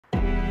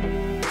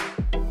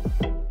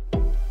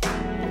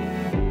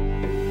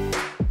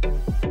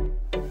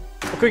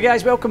Okay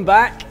guys, welcome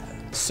back.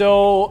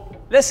 So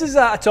this is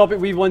a topic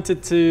we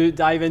wanted to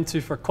dive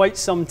into for quite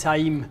some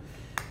time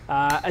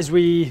as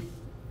we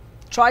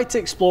try to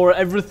explore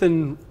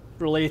everything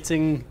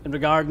relating and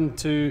regarding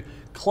to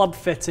club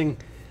fitting.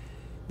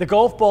 The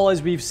golf ball,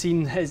 as we've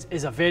seen,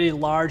 is a very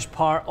large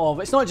part of,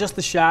 it's not just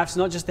the shafts, it's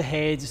not just the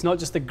heads, it's not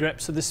just the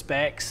grips or the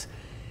specs.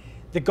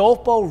 The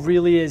golf ball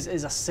really is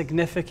a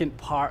significant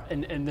part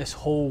in this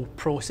whole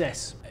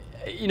process.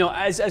 You know,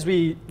 as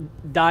we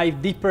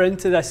dive deeper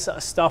into this sort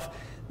of stuff,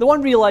 the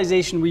one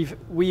realization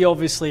we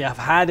obviously have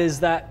had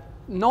is that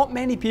not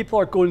many people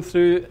are going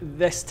through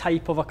this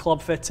type of a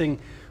club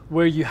fitting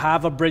where you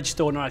have a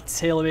Bridgestone or a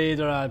TaylorMade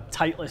or a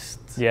Titleist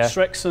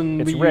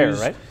Strixon. It's rare,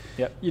 right?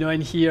 Yep. You know,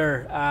 in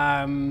here,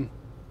 and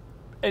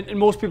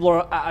most people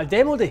are at a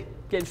demo day,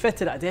 getting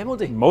fitted at a demo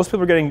day. Most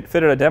people are getting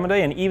fitted at a demo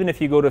day, and even if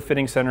you go to a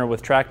fitting center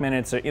with TrackMan,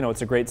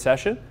 it's a great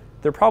session.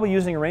 They're probably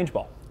using a range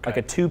ball. Like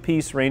a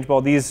two-piece range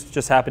ball. These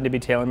just happen to be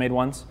TaylorMade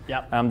ones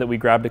that we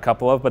grabbed a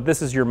couple of, but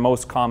this is your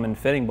most common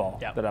fitting ball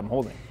that I'm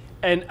holding.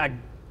 And a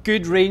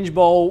good range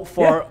ball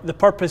for the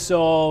purpose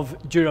of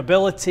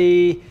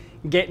durability,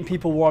 getting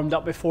people warmed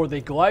up before they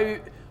go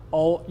out,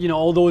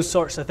 all those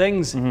sorts of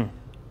things.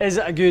 Is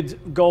it a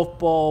good golf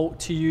ball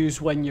to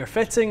use when you're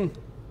fitting?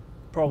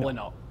 Probably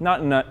not. Not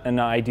in an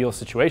ideal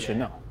situation,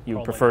 no. You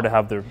would prefer to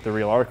have the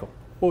real article.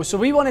 Well, so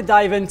we want to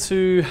dive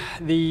into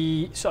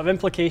the sort of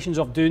implications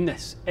of doing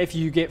this. If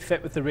you get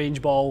fit with the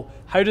range ball,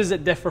 how does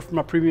it differ from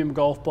a premium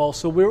golf ball?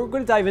 So we're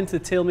going to dive into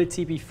the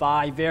TaylorMade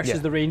TP5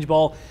 versus the range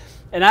ball.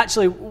 And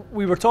actually,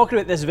 we were talking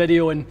about this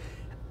video and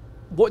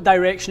what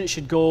direction it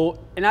should go.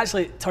 And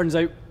actually, it turns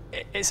out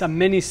it's a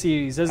mini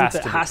series, isn't it?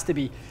 It has to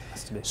be.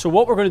 So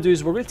what we're going to do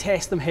is we're going to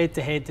test them head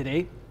to head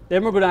today.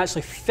 Then we're going to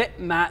actually fit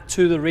Matt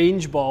to the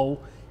range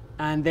ball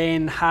and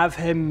then have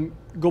him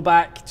go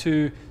back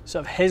to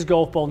sort of his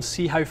golf ball and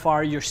see how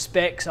far your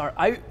specs are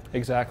out.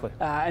 Exactly.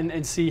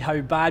 And see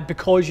how bad,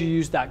 because you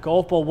used that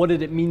golf ball, what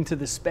did it mean to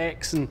the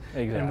specs and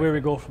where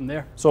we go from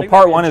there. So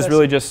part one is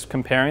really just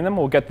comparing them.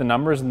 We'll get the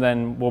numbers and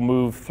then we'll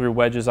move through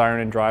wedges, iron,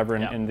 and driver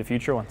in the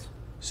future ones.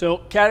 So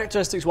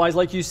characteristics wise,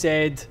 like you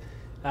said,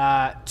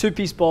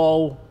 two-piece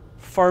ball,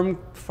 firm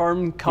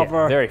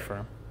cover. Yeah, very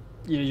firm.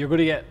 You're going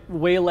to get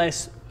way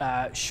less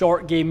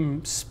short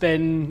game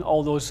spin,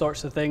 all those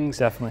sorts of things.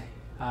 Definitely.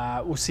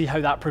 We'll see how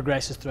that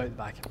progresses throughout the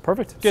back.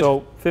 Perfect. Good.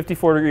 So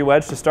 54-degree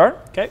wedge to start.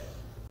 Okay.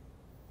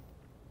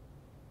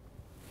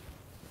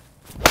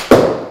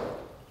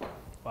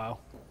 Wow.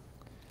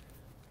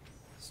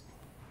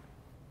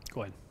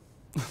 Go ahead.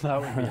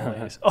 That would be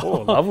hilarious.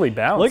 Oh, lovely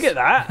bounce. Look at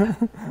that.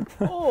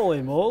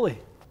 Holy moly.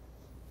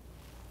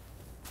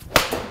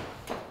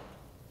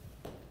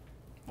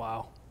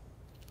 Wow.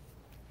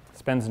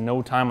 Spends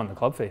no time on the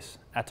club face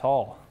at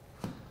all.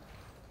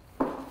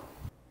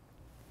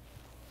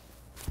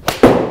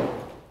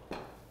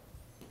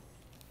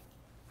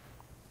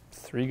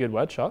 Three good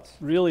wedge shots.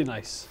 Really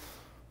nice.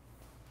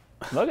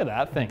 Look at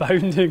that thing.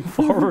 Bounding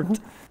forward.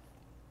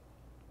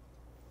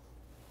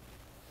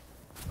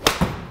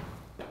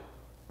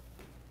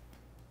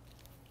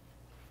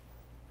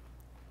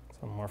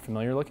 Some more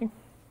familiar looking.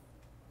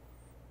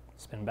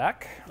 Spin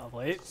back.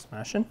 Lovely.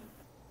 Smashing.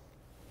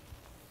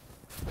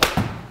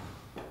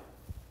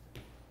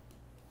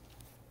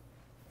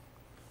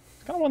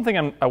 Kind of one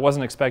thing I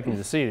wasn't expecting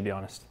to see, to be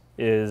honest,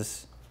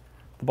 is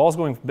the ball's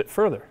going a bit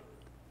further.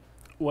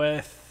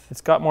 It's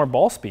got more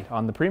ball speed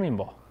on the premium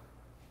ball.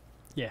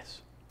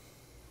 Yes.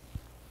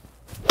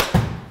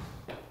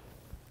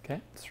 Okay,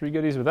 three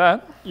goodies with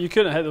that. You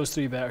couldn't hit those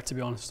three better, to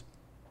be honest.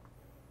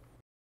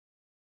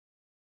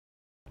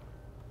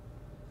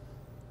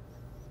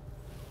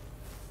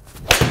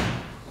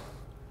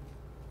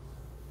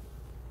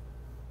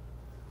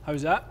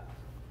 How's that?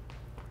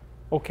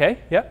 Okay,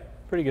 yeah,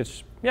 pretty good.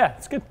 Yeah,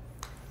 it's good.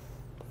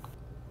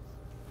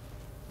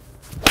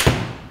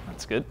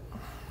 That's good.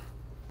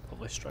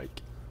 Lovely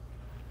strike.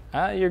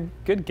 You're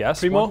good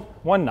guess. Primo?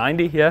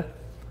 190, yeah.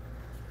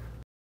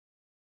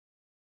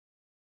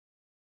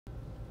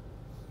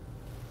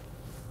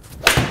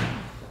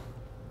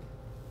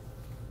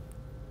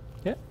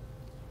 Yeah.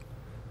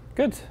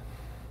 Good.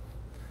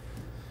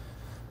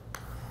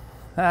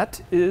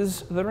 That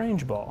is the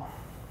range ball.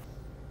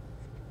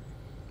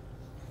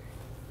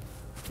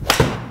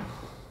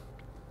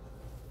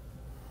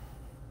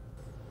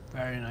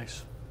 Very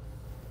nice.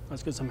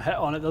 Let's get some hit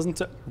on it,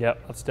 doesn't it?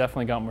 Yep, that's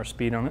definitely got more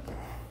speed on it.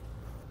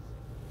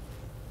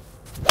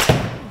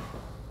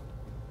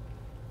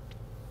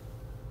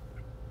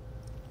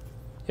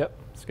 Yep,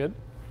 it's good.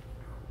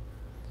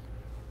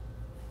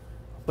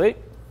 Wait.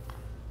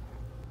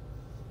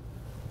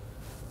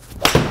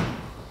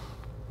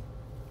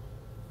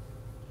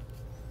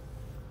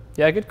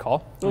 Yeah, good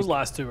call. Those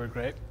last two were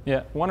great.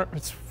 Yeah,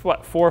 it's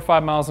what, 4 or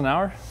 5 miles an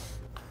hour?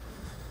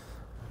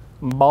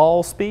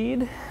 Ball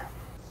speed.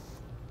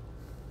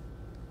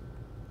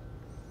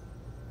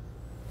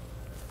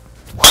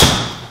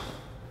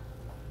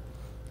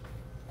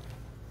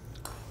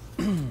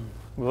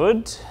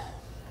 Good.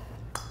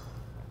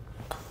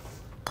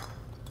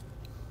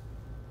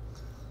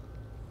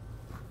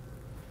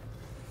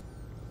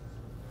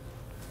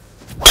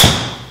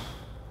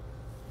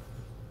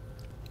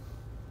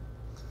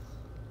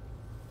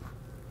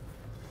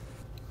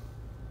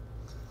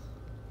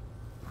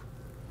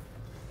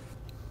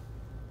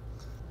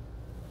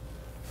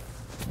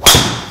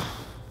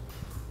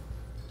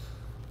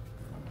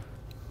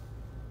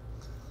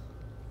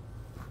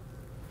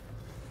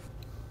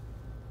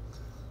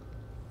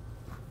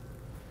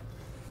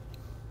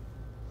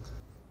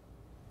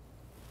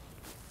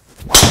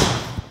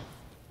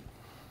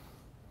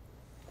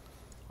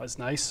 That's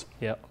nice.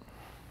 Yep.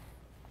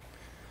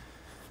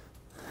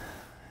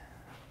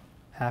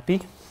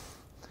 Happy?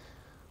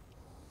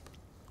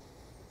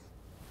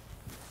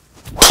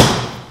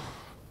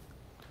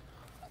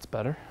 That's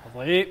better.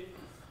 Lovely.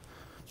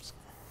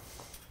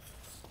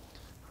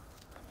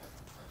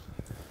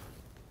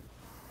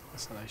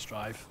 That's a nice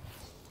drive.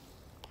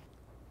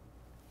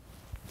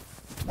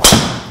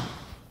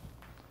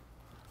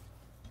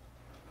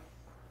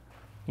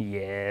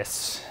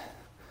 Yes.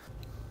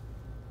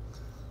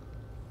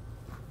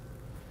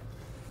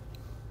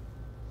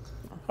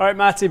 All right,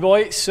 Matty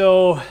boy.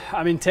 So,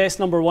 I mean, test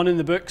number 1 in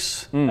the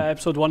books,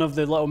 episode 1 of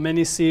the little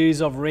mini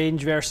series of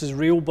range versus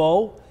real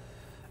ball.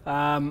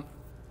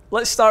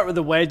 Let's start with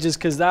the wedges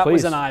because that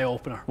was an eye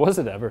opener. Was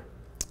it ever?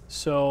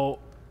 So,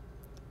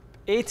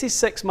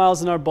 86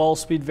 miles an hour ball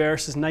speed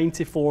versus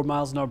 94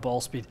 miles an hour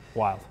ball speed.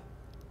 Wild.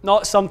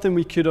 Not something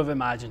we could have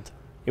imagined.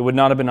 It would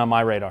not have been on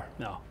my radar.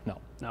 No. No.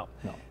 No.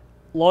 No.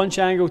 Launch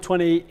angle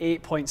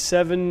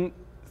 28.7,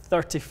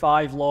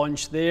 35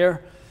 launch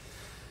there.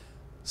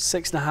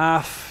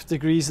 6.5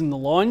 degrees in the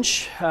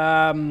launch.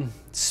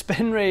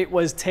 Spin rate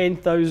was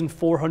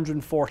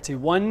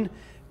 10,441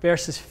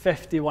 versus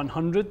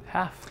 5,100.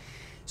 Half.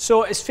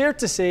 So it's fair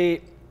to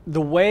say the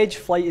wedge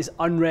flight is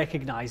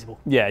unrecognizable.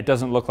 Yeah, it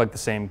doesn't look like the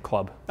same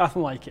club.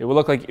 Nothing like it. It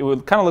would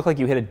kind of look like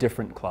you hit a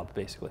different club,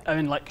 basically. I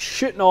mean, like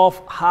shooting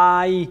off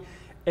high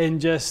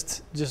and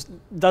just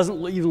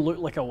doesn't even look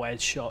like a wedge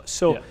shot.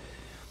 So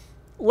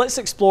let's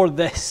explore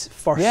this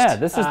first. Yeah,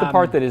 this is the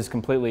part that is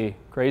completely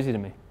crazy to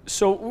me.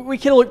 So we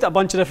kind of looked at a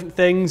bunch of different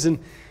things and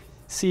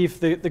see if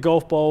the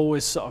golf ball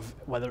is sort of,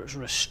 whether it's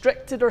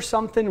restricted or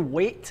something.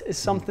 Weight is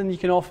something you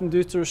can often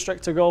do to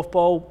restrict a golf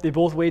ball. They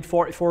both weighed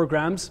 44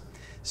 grams,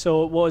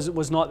 so it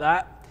was not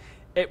that.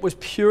 It was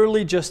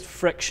purely just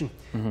friction.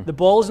 The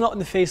ball's not in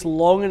the face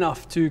long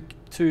enough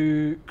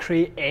to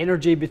create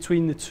energy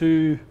between the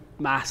two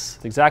mass.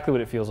 It's exactly what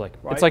it feels like.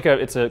 Right?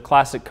 It's a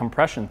classic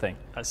compression thing.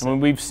 And when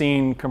we've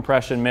seen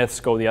compression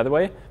myths go the other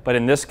way, but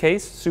in this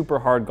case, super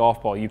hard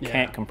golf ball, you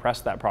can't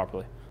compress that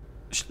properly.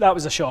 That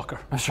was a shocker.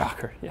 A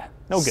shocker, yeah.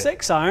 No good.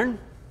 6 iron,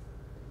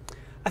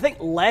 I think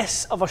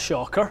less of a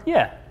shocker.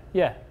 Yeah,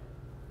 yeah.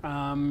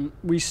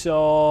 We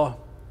saw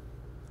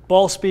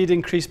ball speed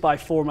increased by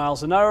 4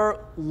 miles an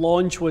hour.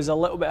 Launch was a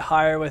little bit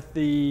higher with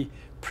the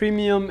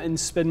premium and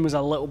spin was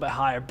a little bit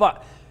higher,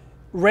 but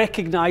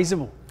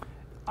recognizable.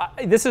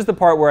 This is the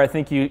part where I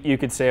think you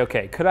could say,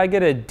 okay, could I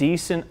get a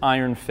decent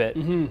iron fit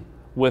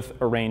with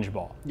a range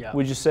ball? Yeah.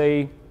 Would you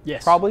say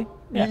yes? Probably.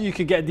 Yeah. You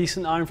could get a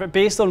decent iron fit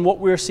based on what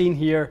we're seeing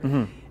here.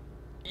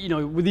 You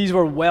know, these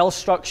were well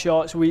struck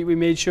shots. We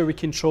made sure we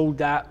controlled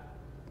that.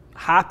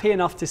 Happy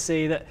enough to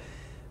say that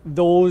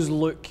those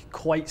look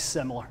quite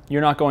similar.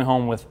 You're not going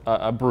home with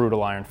a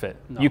brutal iron fit.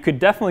 No. You could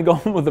definitely go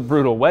home with a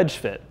brutal wedge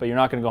fit, but you're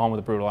not going to go home with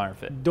a brutal iron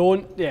fit.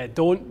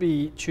 Don't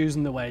be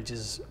choosing the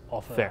wedges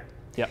off of Fair.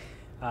 Yep.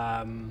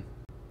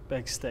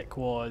 Big stick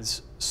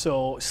was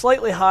so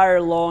slightly higher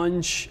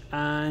launch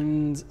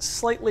and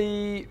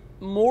slightly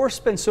more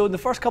spin. So in the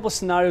first couple of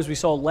scenarios we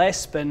saw less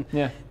spin.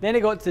 Yeah. Then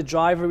it got to the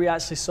driver, we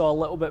actually saw a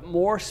little bit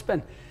more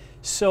spin.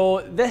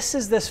 So this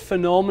is this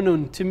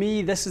phenomenon, to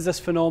me, this is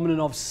this phenomenon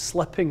of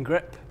slipping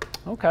grip.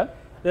 Okay.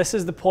 This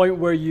is the point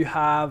where you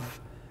have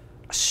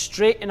a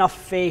straight enough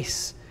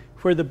face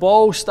where the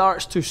ball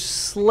starts to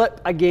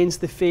slip against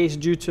the face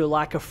due to a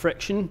lack of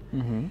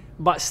friction,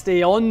 but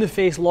stay on the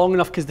face long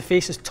enough because the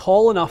face is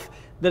tall enough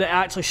that it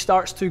actually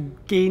starts to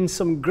gain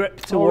some grip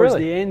towards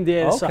the end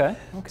there. Okay.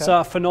 So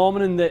a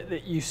phenomenon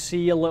that you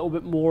see a little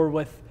bit more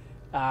with,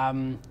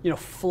 you know,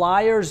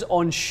 flyers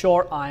on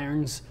short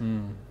irons,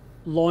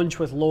 launch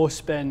with low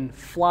spin.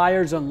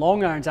 Flyers on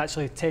long irons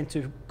actually tend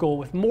to go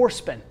with more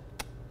spin.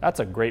 That's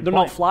a great point. They're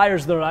not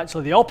flyers, they're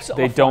actually the opposite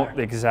They of a don't,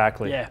 flyer.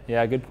 exactly. Yeah.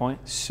 Yeah, good point.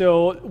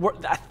 So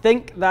I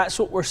think that's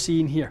what we're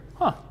seeing here.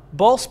 Huh.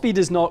 Ball speed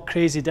is not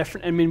crazy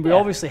different. I mean, we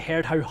obviously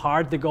heard how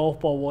hard the golf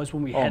ball was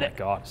when we hit it. Oh my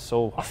God,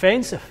 so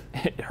Offensive.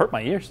 it hurt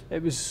my ears.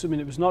 It was, I mean,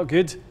 it was not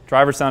good.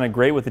 Driver sounded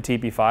great with the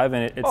TP5,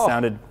 and it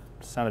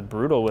sounded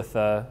brutal with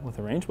a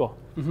range ball.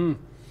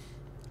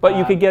 But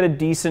you could get a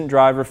decent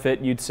driver fit,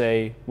 you'd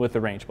say, with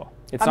the range ball.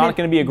 It's not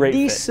going to be a great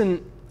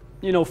decent,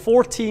 you know,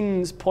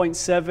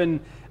 14.7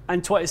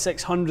 and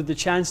 2600. The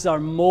chances are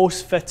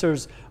most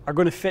fitters are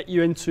going to fit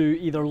you into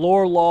either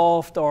lower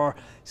loft or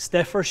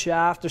stiffer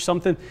shaft or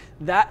something.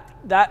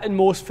 That in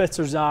most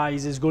fitters'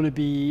 eyes is going to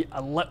be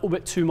a little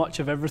bit too much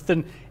of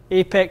everything.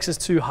 Apex is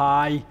too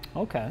high.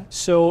 Okay.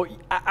 So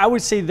I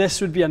would say this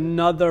would be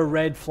another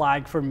red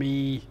flag for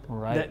me.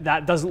 Right.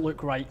 That doesn't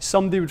look right.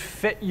 Somebody would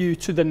fit you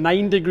to the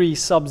 9-degree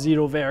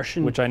Sub-Zero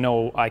version. Which I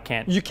know I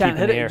can't. You can't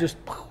hit it, air. just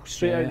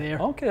straight out there.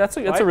 Okay, that's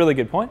a really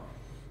good point.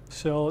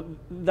 So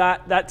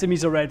that to me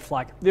is a red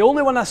flag. The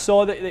only one I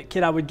saw that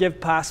kid I would give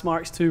pass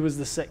marks to was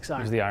the 6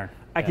 iron. It was the iron.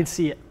 I could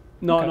see it.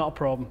 Not a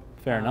problem.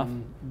 Fair enough.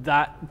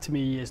 That to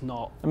me is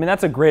not. I mean,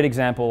 that's a great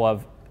example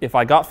of if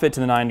I got fit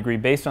to the 9-degree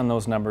based on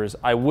those numbers,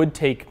 I would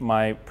take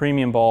my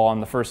premium ball on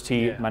the first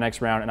tee, my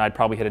next round, and I'd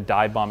probably hit a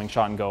dive bombing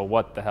shot and go,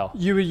 what the hell?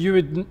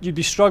 You'd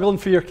be struggling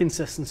for your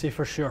consistency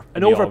for sure.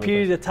 And over a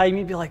period of time,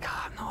 you'd be like,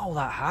 oh, I'm not all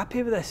that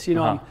happy with this. You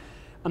know,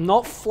 I'm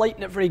not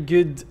flighting it very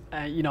good.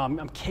 You know,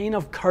 I'm kind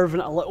of curving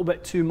it a little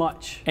bit too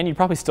much. And you'd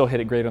probably still hit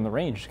it great on the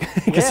range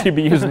because you'd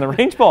be using the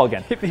range ball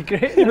again. It'd be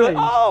great. You'd be like,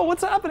 oh,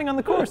 what's happening on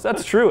the course?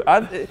 That's true.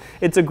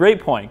 It's a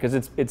great point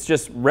because it's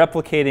just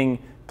replicating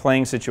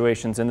playing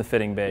situations in the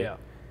fitting bay. Yeah.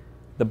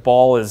 The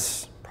ball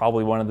is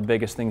probably one of the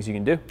biggest things you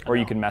can do, or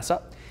you can mess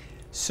up.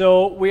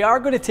 So we are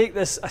going to take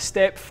this a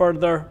step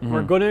further.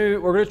 We're going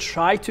to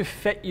try to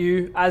fit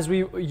you as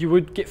you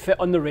would get fit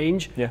on the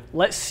range. Yeah.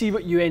 Let's see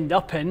what you end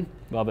up in.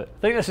 Love it. I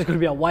think this is going to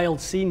be a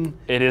wild scene.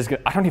 It is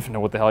good. I don't even know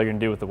what the hell you're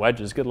going to do with the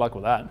wedges. Good luck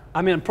with that.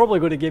 I mean, I'm probably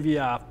going to give you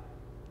a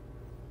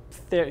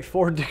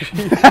 34 degree.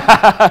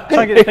 Have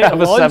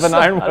a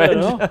 7-iron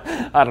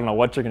wedge. I don't know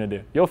what you're going to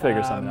do. You'll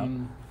figure something out. I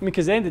mean,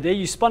 because at the end of the day,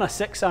 you spun a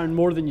 6-iron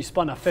more than you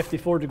spun a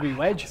 54-degree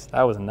wedge.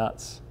 That was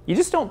nuts. You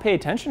just don't pay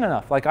attention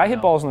enough. Like, I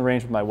hit balls in the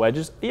range with my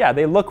wedges. Yeah,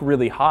 they look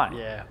really high.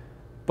 Yeah.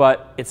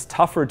 But it's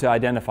tougher to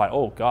identify,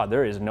 oh, God,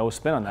 there is no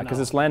spin on that because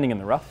it's landing in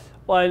the rough.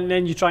 Well, and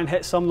then you try and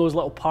hit some of those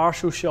little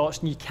partial shots,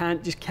 and you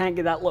just can't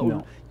get that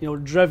little, you know,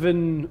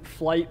 driven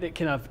flight that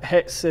kind of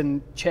hits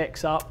and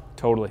checks up.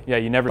 Totally. Yeah,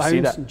 you never see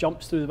that. And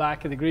jumps through the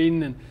back of the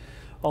green and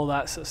all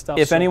that sort of stuff.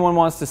 If anyone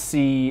wants to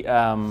see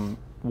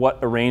what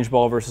a range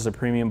ball versus a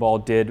premium ball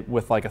did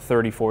with like a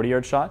 30-40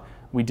 yard shot,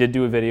 we did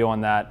do a video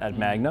on that at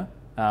Magna,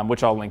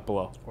 which I'll link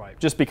below. Right.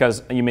 Just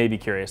because you may be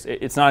curious.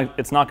 It's not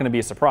going to be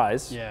a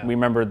surprise. Yeah. We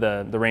remember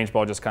the range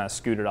ball just kind of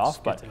scooted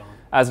off, but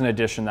as an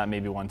addition, that may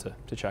be one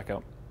to check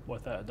out.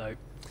 Without a doubt.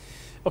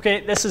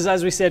 Okay, this is,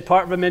 as we said,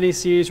 part of a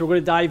mini-series. We're going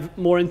to dive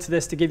more into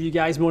this to give you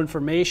guys more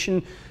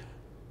information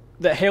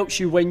that helps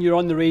you when you're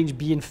on the range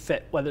being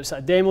fit, whether it's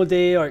a demo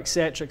day or et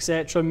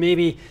cetera,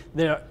 Maybe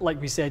there, like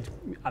we said,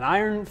 an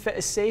iron fit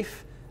is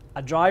safe,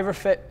 a driver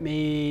fit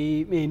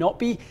may not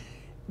be.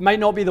 Might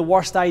not be the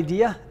worst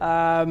idea.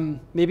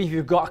 Maybe if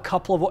you've got a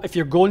couple of, if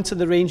you're going to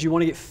the range, you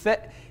want to get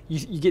fit,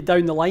 you get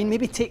down the line,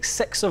 maybe take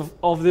 6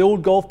 of the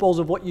old golf balls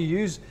of what you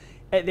use.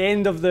 At the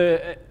end of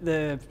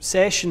the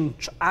session,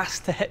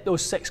 ask to hit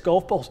those 6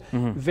 golf balls.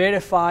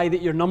 Verify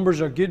that your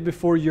numbers are good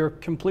before you're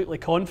completely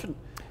confident.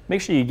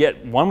 Make sure you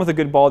get one with a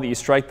good ball that you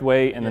strike the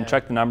way, and then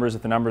check the numbers.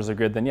 If the numbers are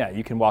good, then yeah,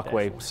 you can walk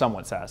away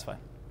somewhat satisfied.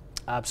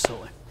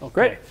 Absolutely. Okay.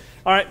 Great.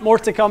 All right, more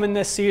to come in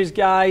this series,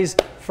 guys.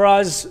 For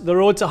us, the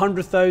road to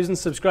 100,000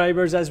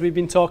 subscribers, as we've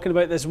been talking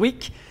about this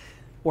week,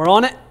 we're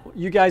on it.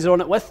 You guys are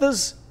on it with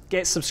us.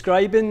 Get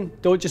subscribing.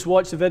 Don't just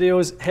watch the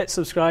videos. Hit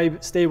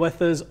subscribe. Stay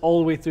with us all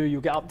the way through.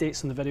 You'll get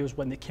updates on the videos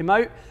when they come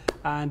out,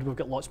 and we've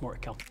got lots more to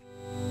come.